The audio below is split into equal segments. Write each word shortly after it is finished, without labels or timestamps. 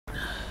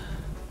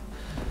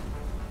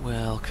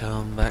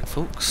Welcome back,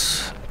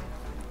 folks.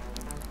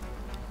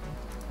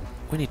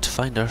 We need to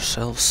find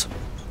ourselves some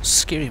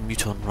scary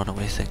muton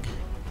runaway thing.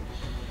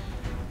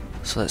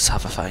 So let's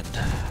have a find.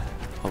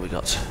 What we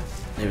got?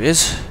 There he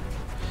is.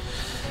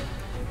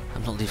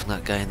 I'm not leaving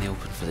that guy in the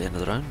open for the end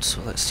of the round, so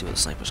let's see what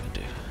the snipers can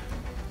do.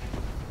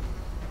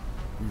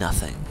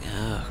 Nothing.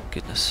 Oh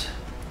goodness.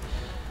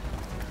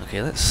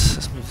 Okay,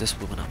 let's move this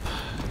woman up.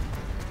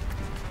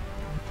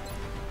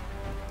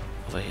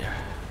 Over here.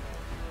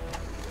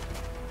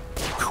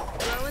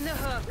 Throwing the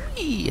hook.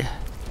 Whee!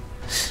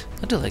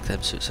 I do like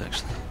them suits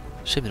actually.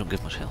 Shame they don't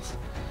give much health.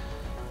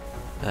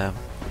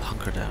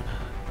 Hunker down.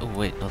 Oh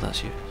wait, no,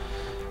 that's you.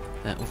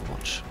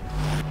 Overwatch.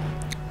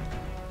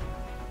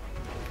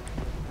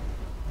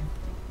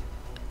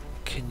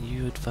 Can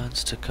you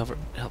advance to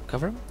help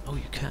cover him? Oh,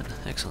 you can.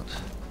 Excellent.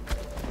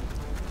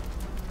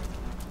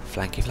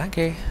 Flanky,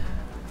 flanky.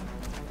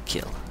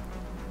 Kill.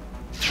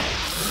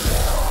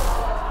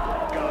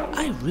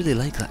 I really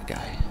like that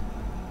guy.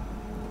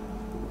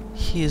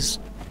 He has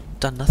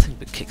done nothing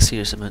but kick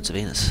serious amounts of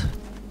anus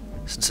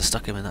since I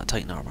stuck him in that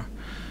Titan armor.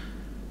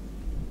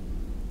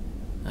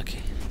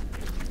 Okay.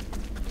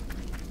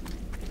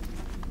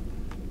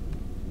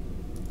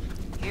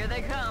 Here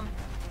they come.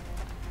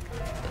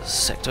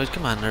 Sectoid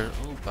commander.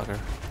 Oh, bugger.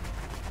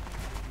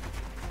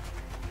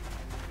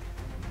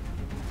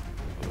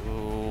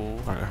 Oh,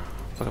 bugger.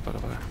 Bugger, bugger,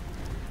 bugger.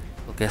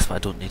 Well, guess what I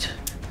don't need?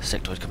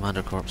 Sectoid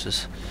commander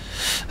corpses.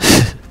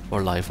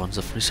 Or live ones,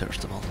 I've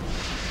researched them all.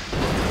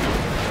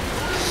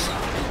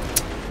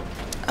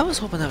 I was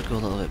hoping that would go a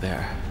little bit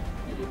better.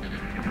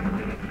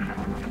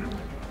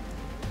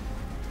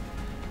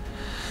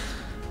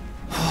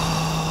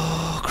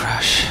 Oh,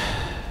 crash.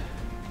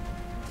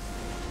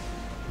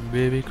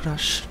 Baby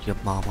crash, your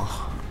mama.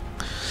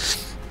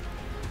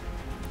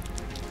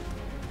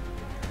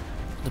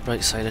 On the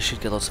bright side, I should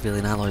get lots of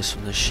alien alloys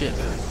from this ship.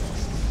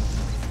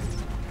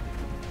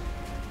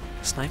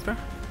 Sniper?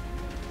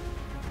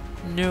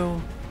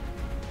 No.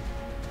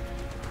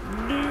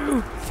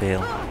 No!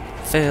 Fail.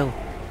 Fail.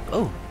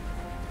 Oh!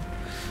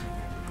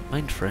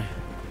 Mind fray.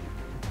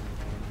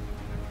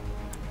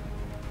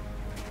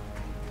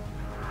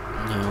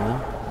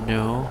 No.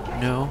 No.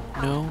 No.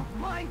 No.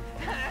 My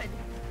head.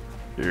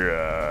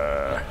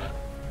 Yeah.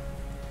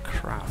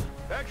 Crap.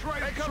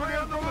 X-ray coming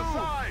in from the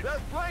side. They're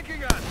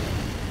flanking us.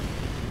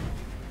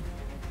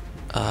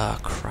 Ah,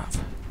 crap.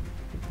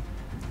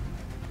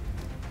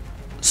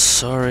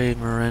 Sorry,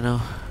 Moreno.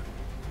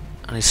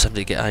 I need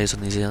somebody to get eyes on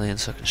these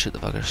aliens so I can shoot the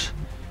buggers.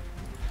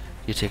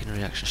 You're taking a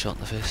reaction shot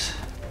in the face.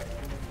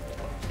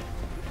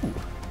 Ooh,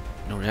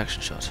 no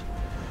reaction shot.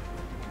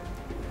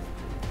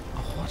 Oh,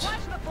 what?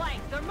 Watch the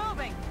flank. They're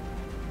moving.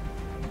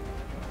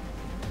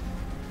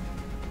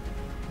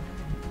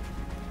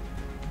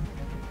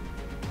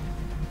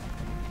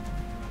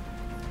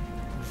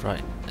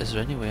 Right, is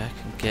there any way I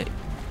can get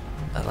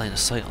a line of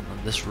sight on them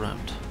this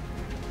round?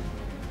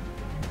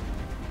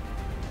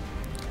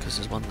 Because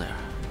there's one there.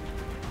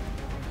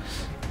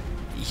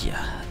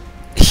 Yeah.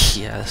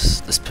 Yes,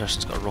 this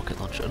person's got a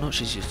rocket launcher. Oh no,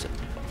 she's used it.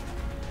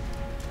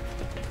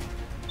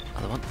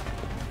 Other one.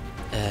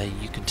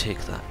 You can take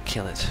that.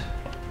 Kill it.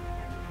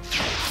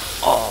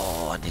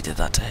 Oh, I needed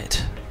that to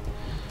hit.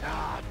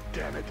 Ah,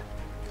 damn it.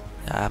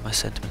 Ah, my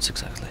sentiments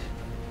exactly.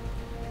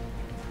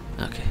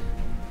 Okay.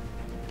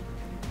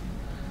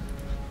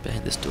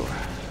 Behind this door.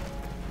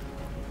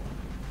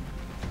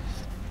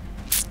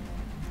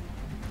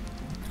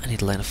 I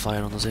need a line of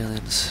fire on those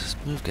aliens. Let's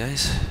move,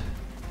 guys.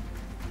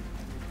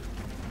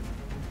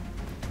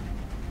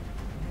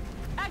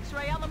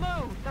 X-ray on the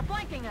move. They're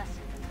flanking us.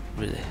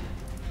 Really?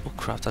 Oh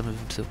crap, I moved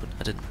him to the open.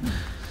 I didn't.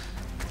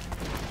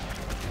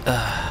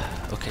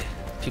 Okay.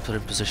 People are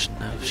in position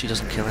now. If she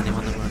doesn't kill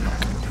anyone, then we're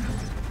not.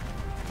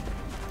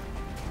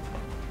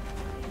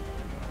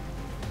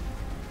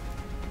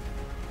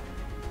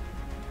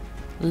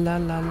 La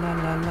la la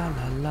la la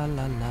la la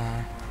la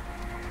la.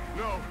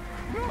 No,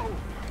 no,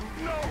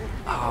 no.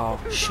 Oh,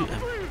 shoot him.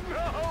 Please,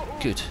 no.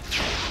 Good.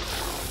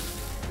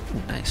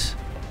 Ooh, nice.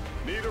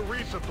 Need a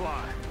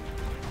resupply.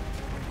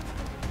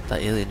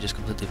 That alien just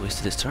completely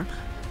wasted its turn.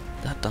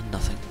 That done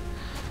nothing.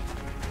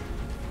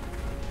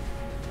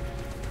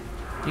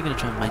 You're gonna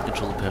try and mind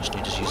control the person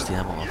who just used the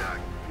ammo on. Yeah,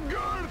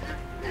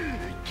 good.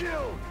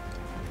 Kill.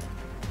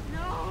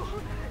 No.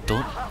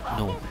 Don't.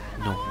 No.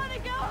 I No. wanna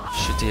go.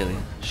 Shoot the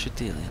alien. Shoot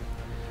the alien.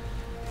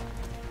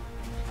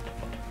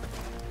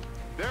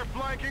 They're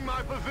flanking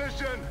my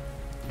position.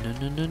 No,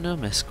 no, no, no,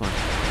 miss. Go on.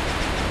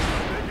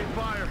 Taking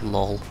fire.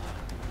 Lol.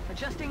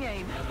 Adjusting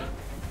aim.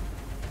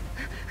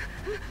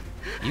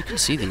 You can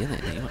see the alien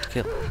that you want to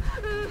kill.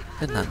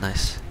 Isn't that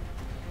nice?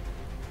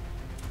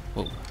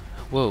 Whoa.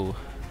 Whoa.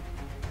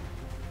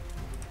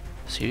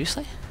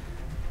 Seriously?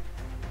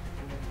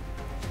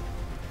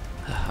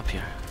 Up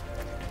here.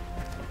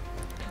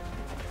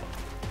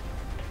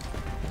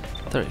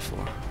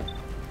 34.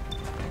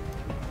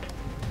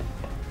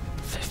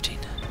 15.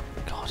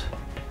 God.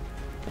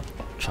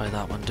 Try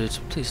that one, dude.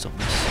 Please don't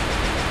miss.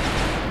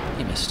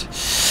 He missed.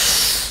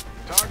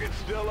 Target's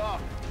still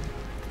up.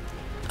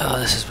 Oh,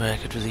 this is where I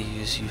could really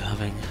use you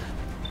having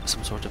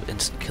some sort of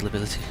instant kill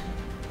ability.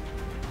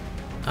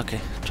 Okay,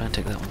 try and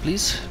take that one,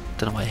 please.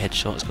 Don't know why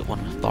headshot's got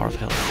 1 bar of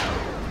health.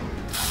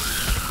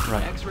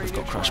 Right, we've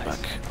got crash back.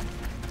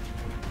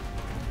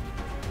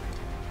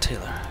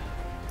 Taylor.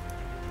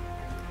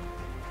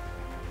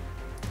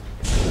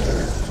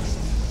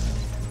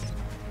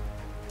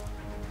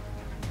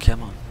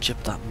 Come on,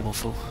 chip that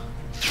mofo.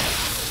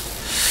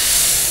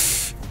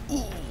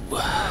 Ooh.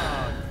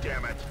 Oh,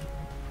 damn it.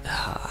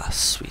 Ah,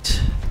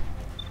 sweet.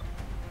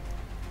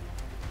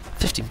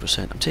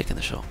 15%, I'm taking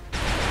the shot.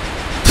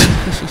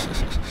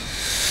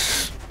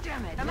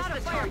 Damn it! I'm out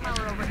of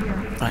firepower over here.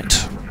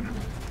 Right.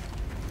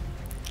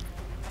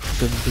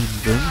 Boom, boom,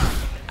 boom.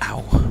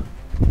 Ow.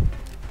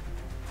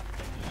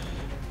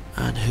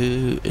 And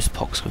who is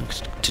Pox going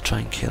to try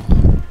and kill?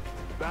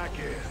 Back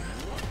in.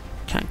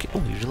 Can't get.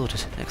 Oh, you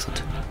reloaded.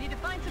 Excellent. Need to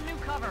find some new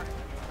cover.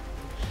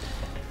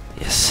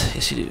 Yes,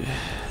 yes you do.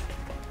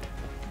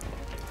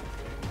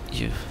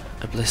 You,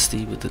 I bless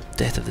thee with the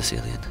death of this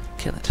alien.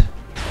 Kill it.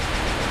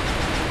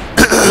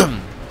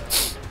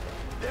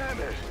 Damn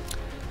it.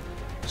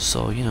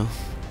 So, you know,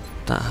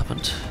 that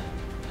happened.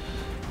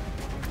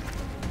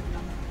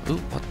 Ooh,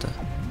 what the?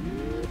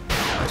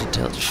 I didn't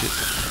tell it to shoot.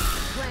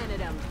 Planted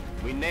him.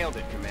 We nailed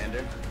it,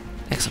 Commander.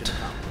 Excellent.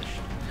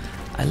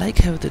 I like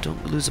how they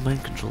don't lose the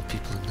mind control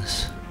people in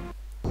this.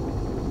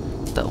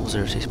 That always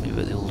irritates me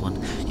about the old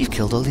one. You've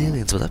killed all the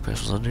aliens, but that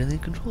person was under alien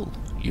control.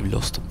 You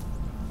lost them.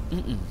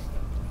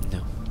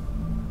 No.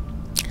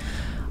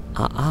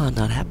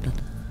 Not happening.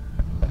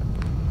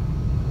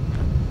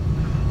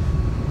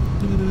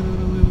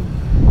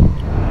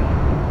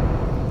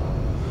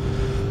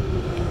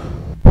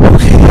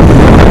 Okay.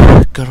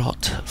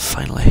 Garrot,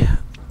 finally.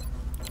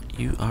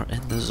 You are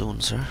in the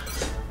zone, sir.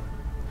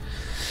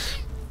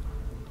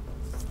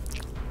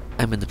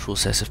 I'm in the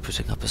process of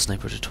putting up a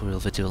sniper tutorial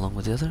video along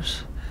with the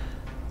others,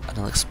 and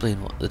I'll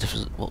explain what the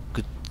difference, what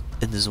good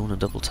in the zone and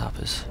double tap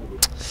is.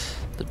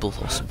 They're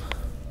both awesome.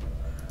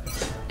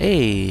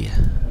 Hey,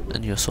 a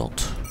new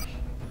assault.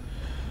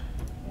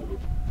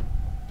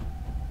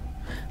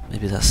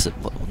 Maybe that's it,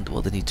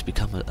 what they need to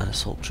become an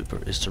assault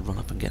trooper is to run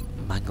up and get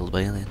mangled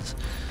by aliens.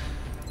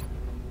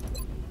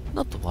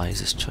 Not the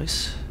wisest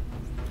choice.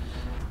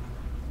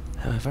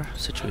 However,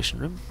 situation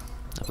room.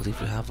 I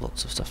believe we have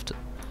lots of stuff to.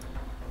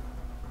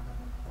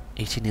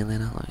 18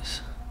 alien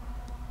allies.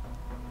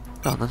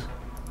 Go on then.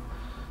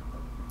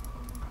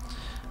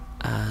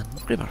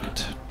 And grey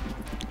market.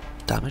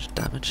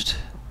 Damaged.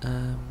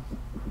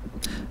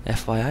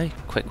 FYI,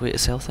 quick way to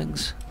sell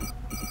things.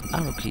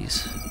 Arrow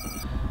keys.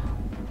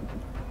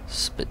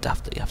 It's a bit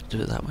daft that you have to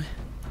do it that way.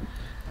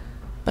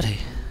 But hey,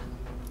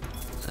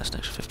 that's an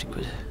extra 50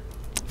 quid.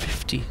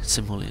 50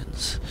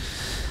 simoleons.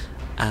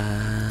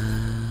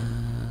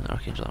 And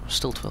Archangel armor,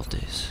 still 12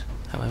 days.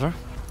 However,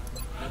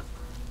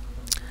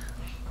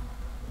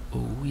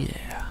 oh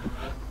yeah.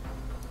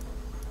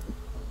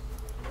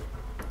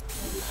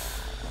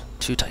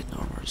 2 Titan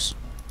armors.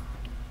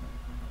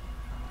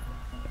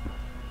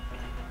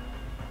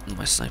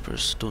 My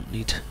snipers don't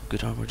need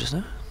good armor just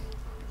now.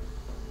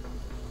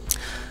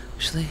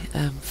 Actually,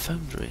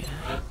 Foundry.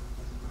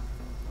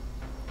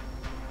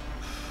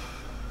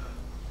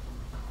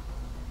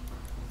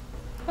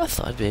 I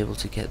thought I'd be able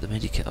to get the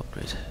medikit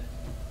upgrade.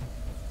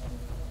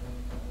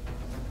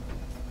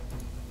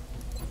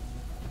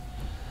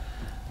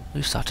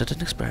 We've started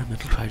an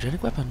experimental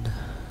cryogenic weapon.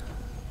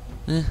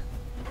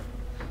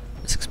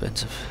 It's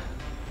expensive.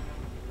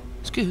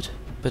 It's good,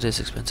 but it's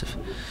expensive.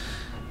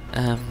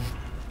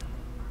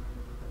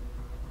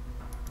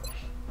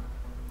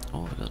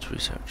 Oh, we got to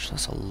research.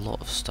 That's a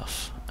lot of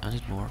stuff. I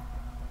need more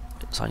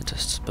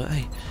scientists, but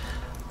hey.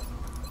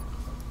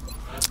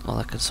 Well,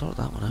 I can sort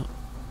that one out.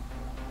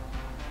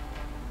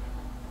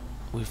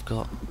 We've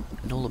got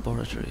no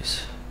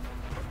laboratories.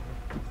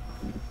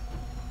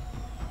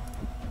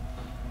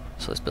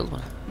 So let's build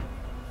one.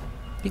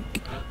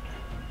 Pink.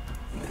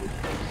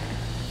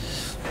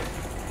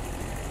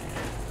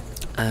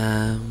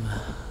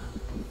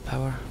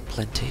 Power,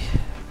 plenty.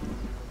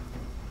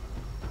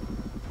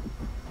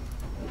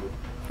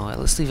 Alright,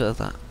 let's leave it at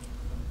that.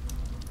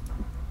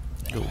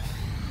 Go.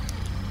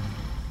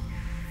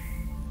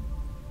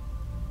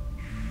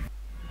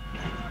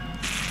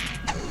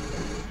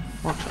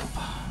 Workshop.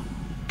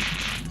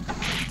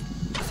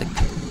 I think.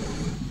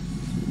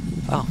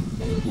 Oh.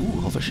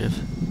 Ooh, hover shiv.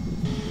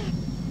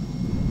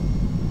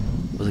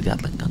 With a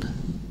Gatling gun.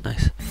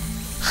 Nice.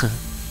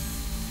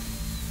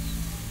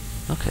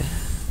 Okay.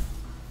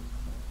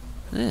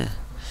 Yeah.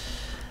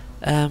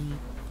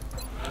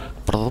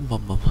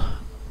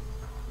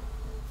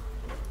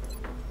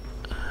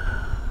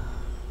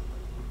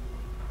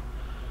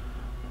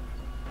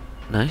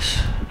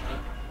 Nice.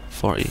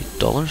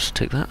 $40.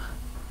 Take that.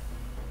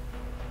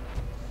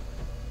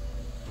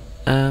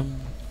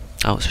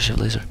 Oh, it's a shiv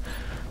laser.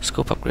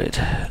 Scope upgrade.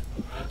 I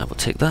will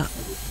take that.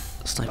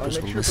 Snipers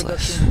will miss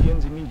less. Production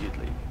begins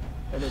immediately,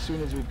 and as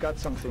soon as we've got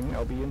something,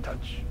 I'll be in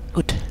touch.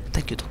 Good.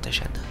 Thank you, Dr.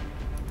 Shen.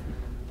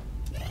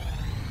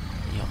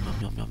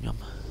 Yum.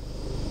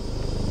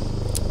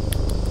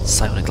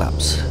 Psionic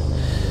labs.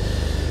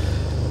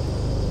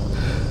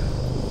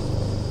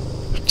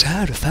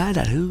 Time to find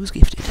out who's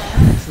gifted.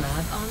 Psionics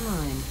lab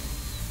online.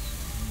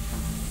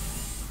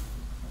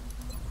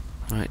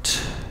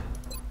 Right.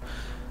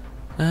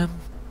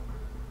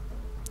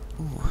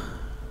 Ooh,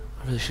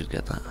 I really should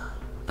get that.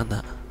 And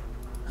that.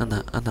 And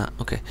that. And that.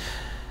 Okay.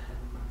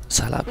 We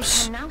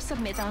Scilabs. can now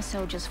submit our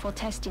soldiers for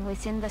testing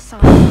within the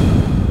site.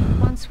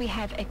 Once we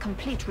have a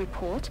complete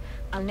report,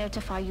 I'll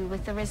notify you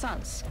with the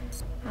results.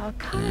 Our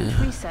current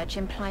research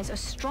implies a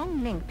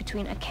strong link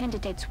between a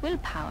candidate's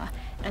willpower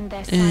and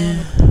their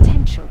psionic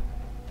potential.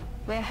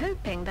 We're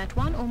hoping that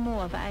one or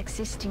more of our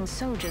existing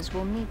soldiers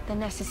will meet the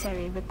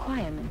necessary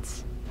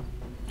requirements.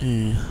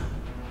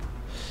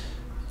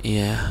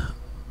 Yeah.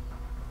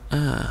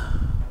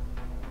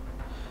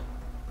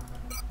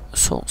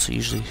 Assaults are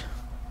usually...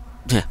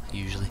 Yeah,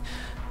 usually,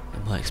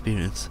 in my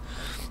experience.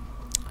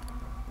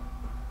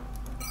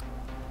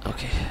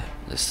 Okay,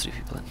 there's 3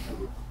 people in.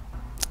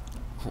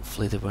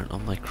 Hopefully they weren't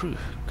on my crew,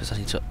 because I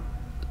need to...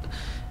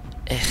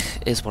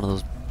 It's one of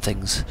those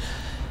things.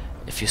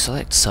 If you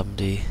select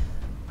somebody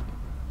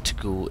to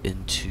go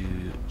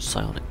into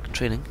psionic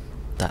training,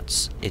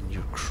 that's in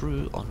your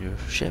crew on your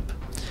ship,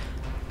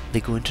 they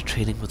go into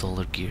training with all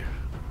their gear,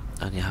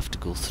 and you have to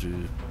go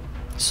through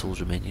the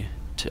soldier menu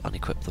to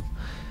unequip them.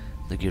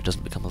 The gear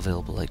doesn't become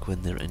available like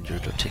when they're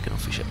injured or taken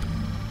off your ship.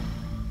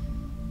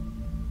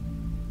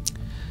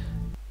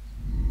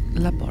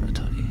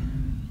 Laboratory.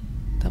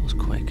 That was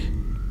quick.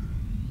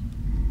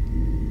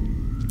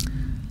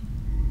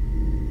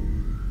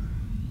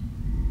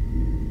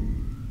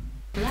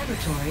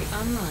 Laboratory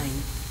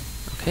online.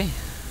 Okay.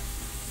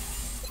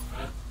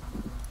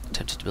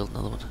 Tempted to build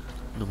another one.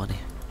 No money.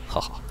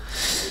 Haha.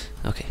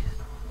 Okay.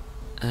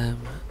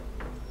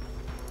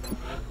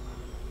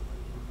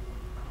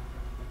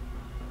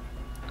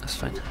 That's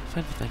fine.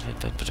 Fine.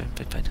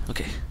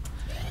 Okay.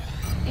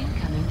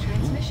 Incoming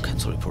transmission.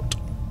 Cancel report.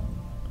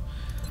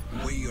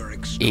 We are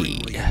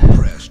extremely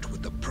impressed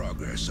with the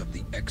progress of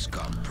the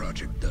Xcom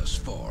project thus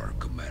far,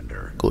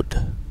 Commander.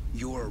 Good.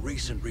 Your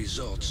recent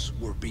results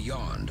were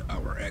beyond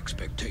our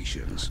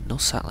expectations. No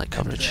satellite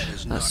coverage. And that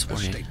is That's not a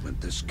worrying.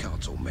 statement this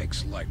council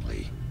makes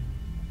lightly.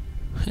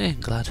 Hey,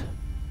 glad.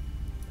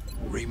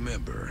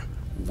 Remember,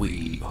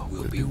 We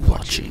will be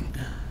watching.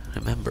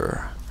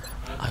 Remember,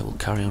 I will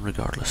carry on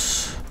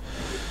regardless.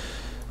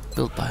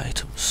 Build by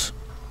items.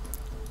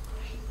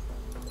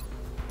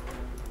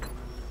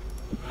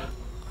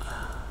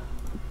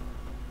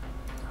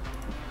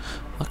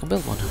 I can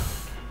build one.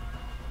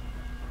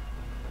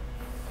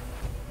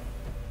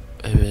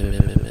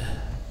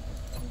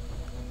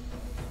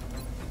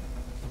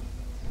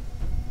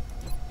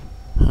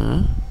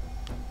 Huh?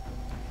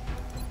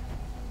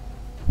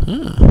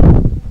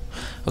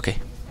 Okay.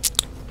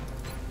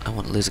 I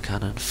want a laser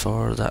cannon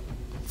for that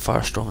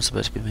Firestorm that's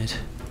about to be made.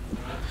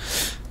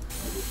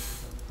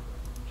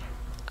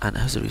 And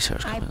how's the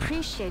research I coming on?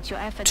 appreciate your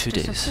efforts 2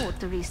 to days. support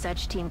the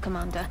research team,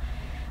 Commander.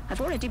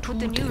 I've already put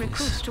the 2 new days.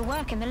 recruits to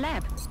work in the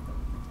lab.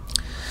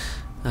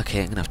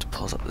 Okay, I'm gonna have to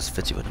pause up this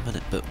video in a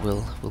minute, but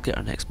we'll get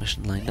our next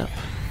mission lined up.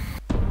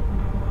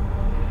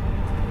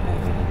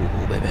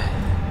 Oh baby.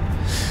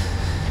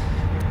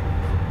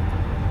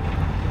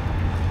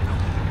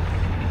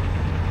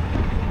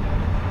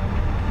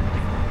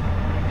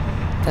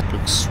 That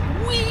looks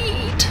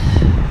sweet.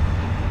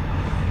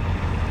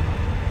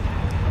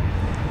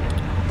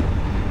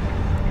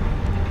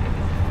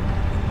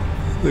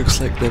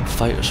 Looks like them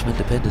fighters from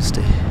Independence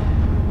Day.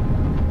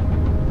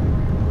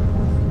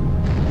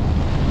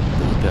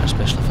 With better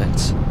special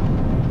effects.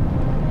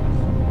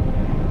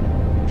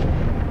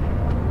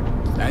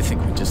 I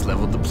think we just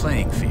leveled the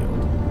playing field.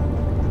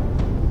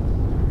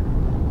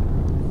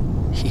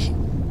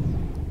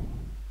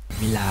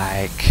 Me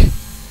like.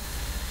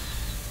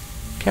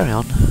 Carry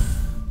on.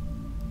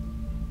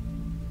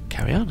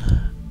 Carry on.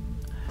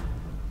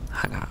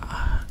 Hang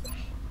on.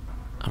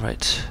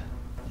 Alright.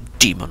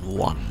 Demon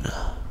 1.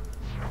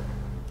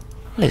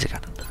 Laser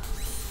cannon.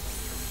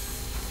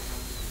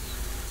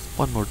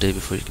 1 more day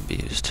before you can be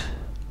used.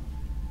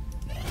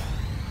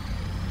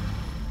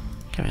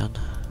 Carry on.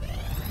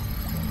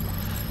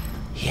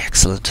 Yeah,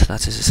 excellent.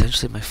 That is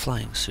essentially my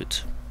flying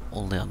suit.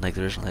 Only unlike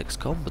the original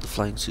Xcom, but the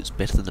flying suit's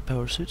better than the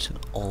power suit in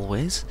all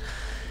ways.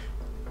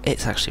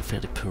 It's actually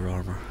fairly poor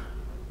armour.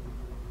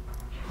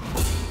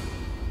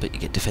 But you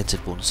get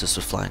defensive bonuses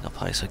for flying up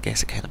high, so I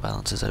guess it kind of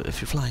balances out if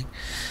you're flying.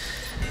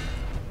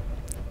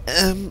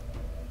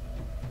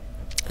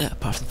 Yeah,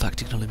 apart from the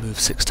fact you can only move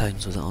 6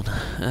 times with it on.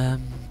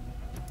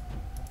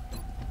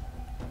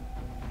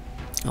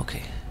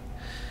 Okay.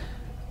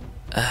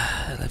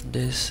 11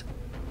 days.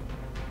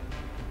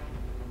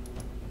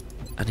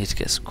 I need to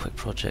get some quick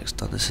projects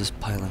done. This is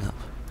piling up.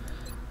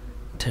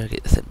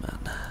 Interrogate the Thin Man.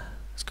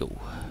 Let's go.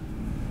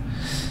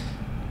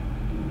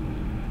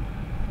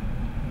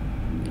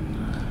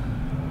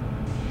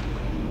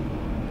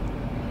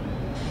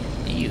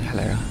 You,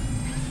 hello.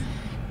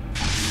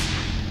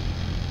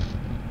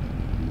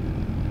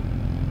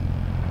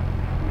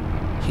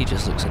 He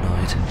just looks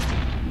annoyed.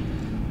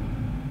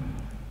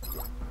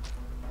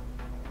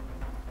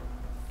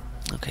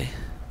 Okay.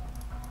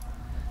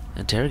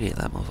 Interrogate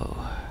that mofo.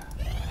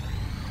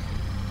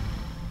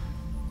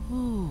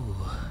 Ooh.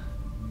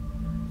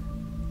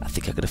 I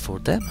think I could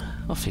afford them.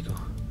 Off you go.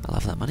 I'll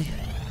have that money.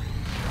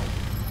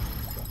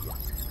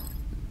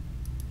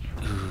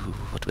 Ooh,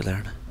 what do we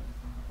learn?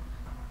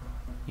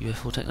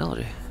 UFO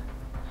technology.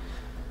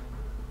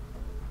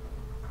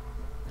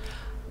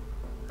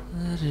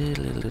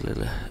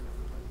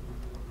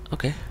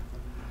 Okay.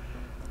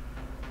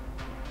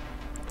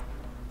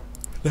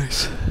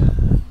 Nice.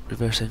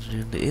 Reverse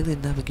engineering the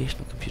alien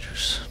navigational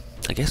computers.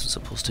 I guess I'm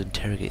supposed to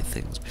interrogate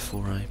things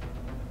before I...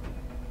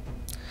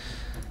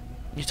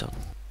 Newton.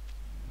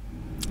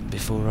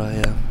 Before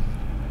I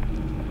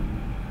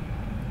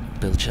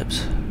build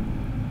chips.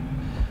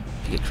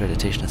 To get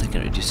accreditation, I think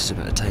it reduces the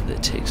amount of time that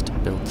it takes to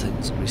build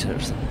things and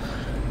research them.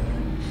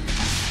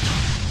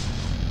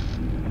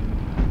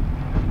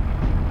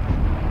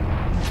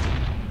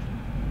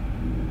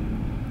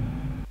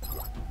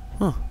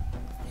 Huh.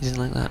 He didn't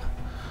like that.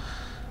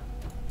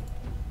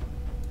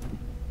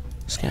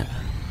 Scan.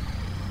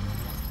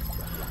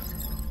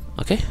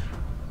 Okay.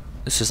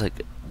 This is like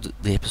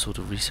the episode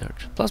of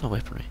research. Plasma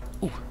weaponry.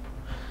 Ooh.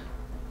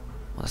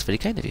 Well, that's very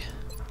kind of you.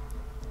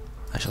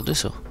 I shall do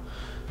so.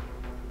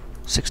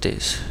 6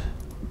 days.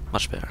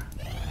 Much better.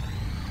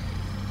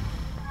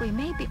 We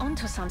may be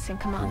onto something,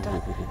 Commander.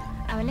 Ooh.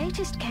 Our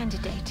latest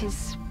candidate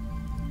is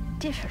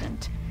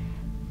different.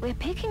 We're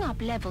picking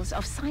up levels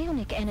of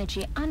psionic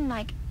energy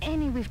unlike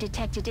any we've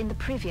detected in the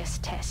previous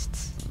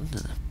tests.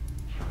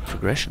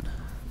 Progression.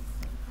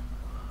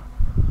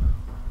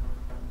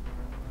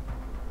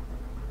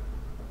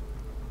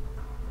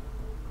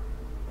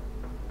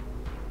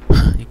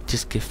 You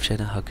just give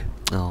Jen a hug.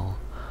 Oh.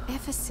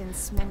 Ever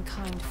since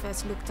mankind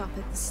first looked up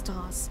at the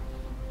stars,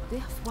 we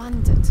have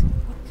wondered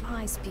what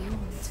lies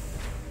beyond.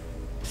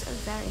 So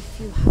very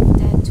few have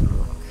dared to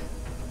look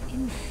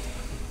inward.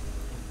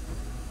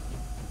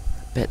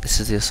 Bet this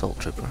is the assault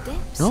trooper. The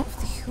depths No? of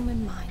the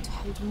human mind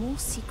hold more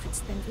secrets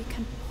than we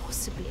can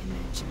possibly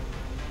imagine.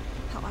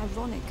 How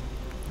ironic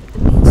that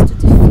the means to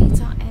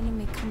defeat our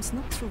enemy comes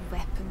not through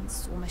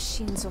weapons or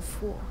machines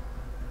of war,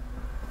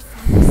 but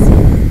from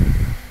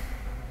within.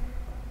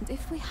 And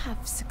if we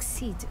have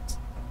succeeded,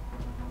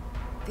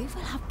 we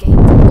will have gained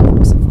a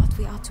glimpse of what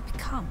we are to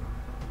become.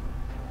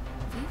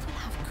 We will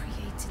have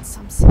created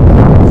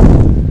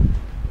something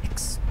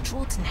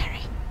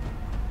extraordinary.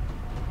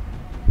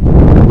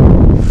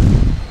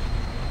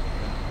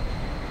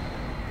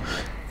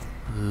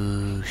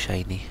 Ooh,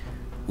 shiny.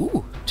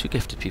 Ooh, 2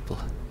 gifted people.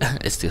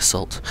 It's the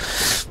assault.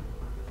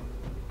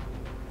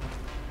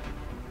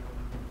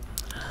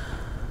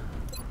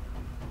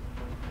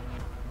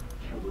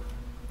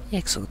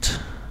 Excellent.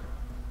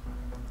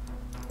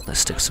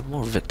 Let's stick some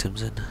more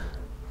victims in.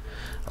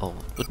 Oh,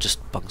 we'll just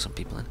bung some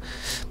people in.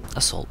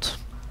 Assault.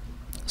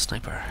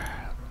 Sniper.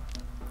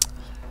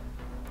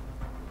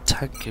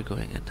 Tank, you're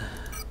going in.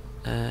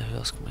 Who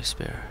else can we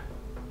spare?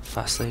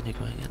 Fast lane, you're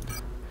going in.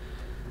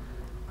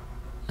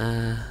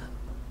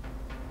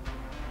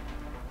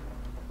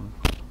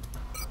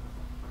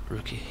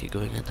 Rookie, you're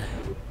going in.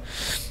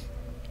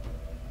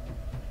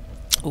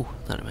 Oh,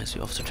 that reminds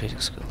me of officer trading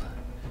skill.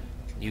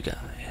 New guy.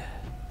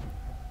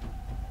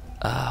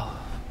 Oh,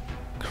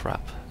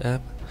 crap.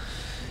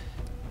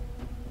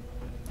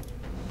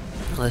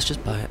 Let's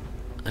just buy it.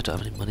 I don't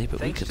have any money, but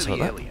Thanks we to can sort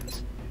the that.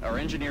 aliens, our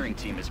engineering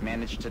team has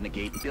managed to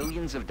negate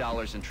billions of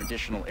dollars in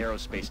traditional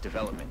aerospace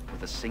development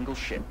with a single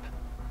ship.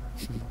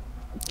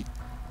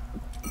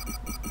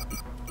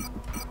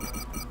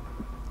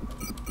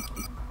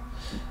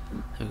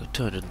 There we go,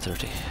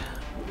 230.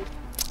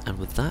 And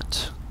with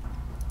that...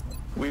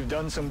 We've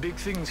done some big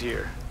things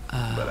here,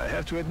 but I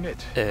have to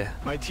admit,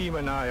 my team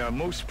and I are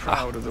most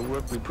proud of the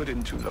work we put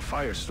into the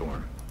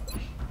Firestorm.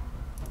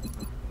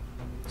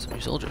 Some new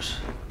soldiers.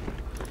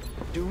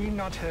 Do we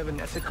not have an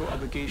ethical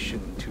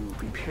obligation to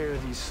prepare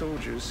these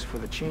soldiers for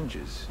the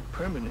changes,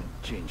 permanent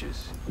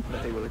changes,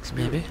 that they will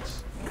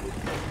experience?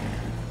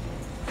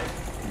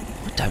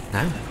 We're down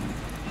now.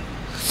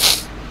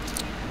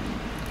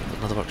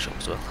 Another workshop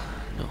as well.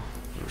 No,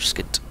 we were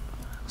skint.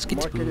 Skint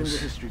Mark it in the booze.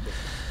 history book.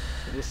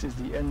 This is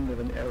the end of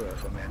an era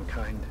for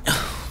mankind.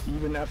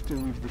 Even after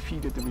we've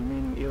defeated the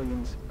remaining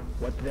aliens,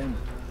 what then?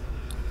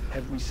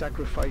 Have we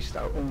sacrificed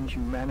our own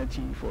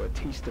humanity for a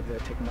taste of their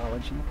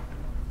technology?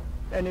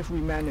 And if we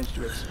manage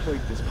to exploit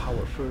this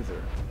power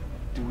further,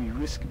 do we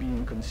risk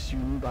being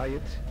consumed by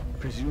it,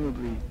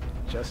 presumably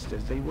just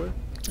as they were?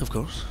 Of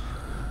course.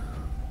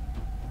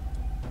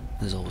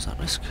 There's always that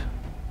risk.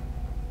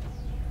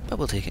 But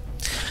we'll take it.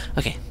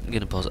 Okay, I'm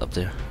gonna pause it up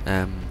there.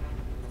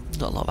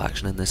 Not a lot of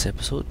action in this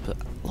episode, but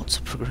lots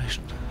of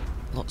progression.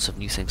 Lots of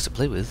new things to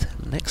play with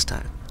next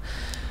time.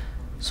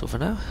 So for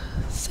now,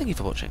 thank you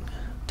for watching.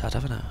 Ta-ta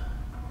for now.